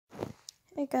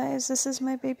Hey guys, this is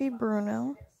my baby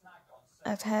Bruno.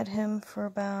 I've had him for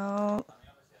about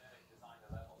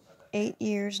 8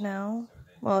 years now.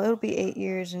 Well, it'll be 8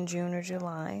 years in June or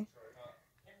July.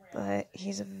 But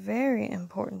he's a very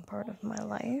important part of my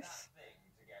life.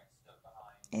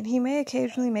 And he may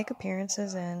occasionally make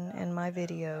appearances in my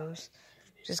videos.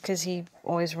 Just because he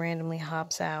always randomly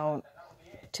hops out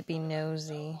to be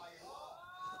nosy.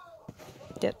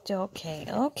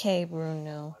 Okay,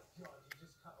 Bruno.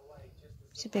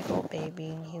 He's a big old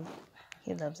baby and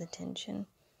he loves attention.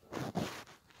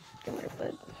 Come here,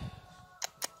 bud.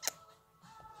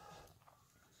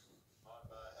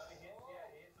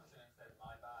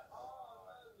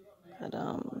 But,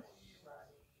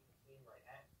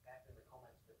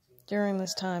 during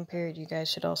this time period, you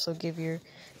guys should also give your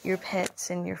pets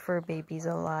and your fur babies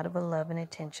a lot of love and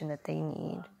attention that they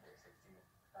need.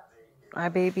 My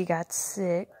baby got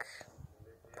sick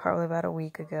probably about a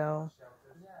week ago.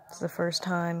 It's the first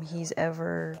time he's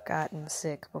ever gotten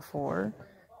sick before,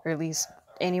 or at least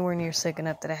anywhere near sick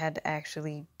enough that I had to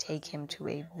actually take him to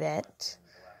a vet.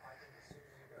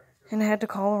 And I had to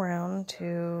call around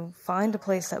to find a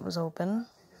place that was open,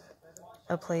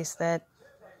 a place that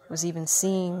was even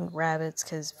seeing rabbits,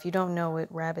 because if you don't know it,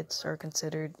 rabbits are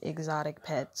considered exotic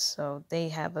pets, so they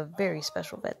have a very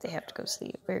special vet they have to go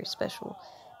see, a very special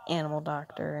animal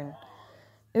doctor, and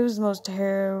it was the most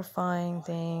terrifying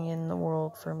thing in the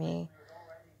world for me,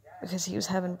 because he was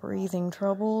having breathing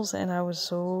troubles, and I was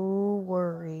so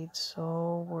worried.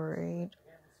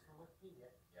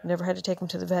 Never had to take him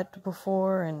to the vet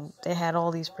before, and they had all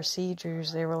these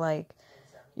procedures. They were like,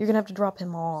 you're going to have to drop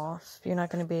him off. You're not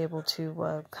going to be able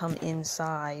to come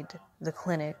inside the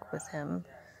clinic with him.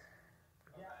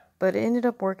 But it ended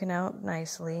up working out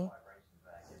nicely.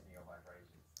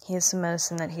 He has some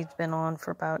medicine that he's been on for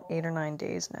about 8 or 9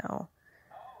 days now.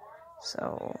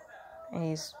 So, and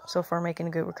he's so far making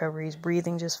a good recovery. He's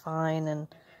breathing just fine. And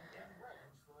I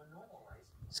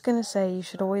was going to say, you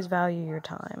should always value your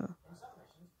time.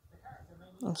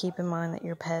 And keep in mind that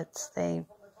your pets,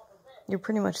 you're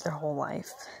pretty much their whole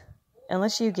life.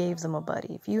 Unless you gave them a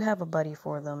buddy. If you have a buddy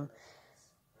for them,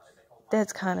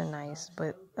 that's kind of nice.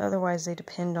 But otherwise, they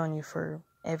depend on you for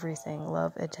everything.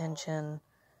 Love, attention.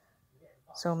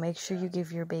 So make sure you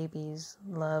give your babies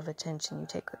love, attention. You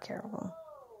take good care of them.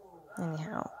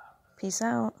 Anyhow, peace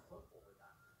out.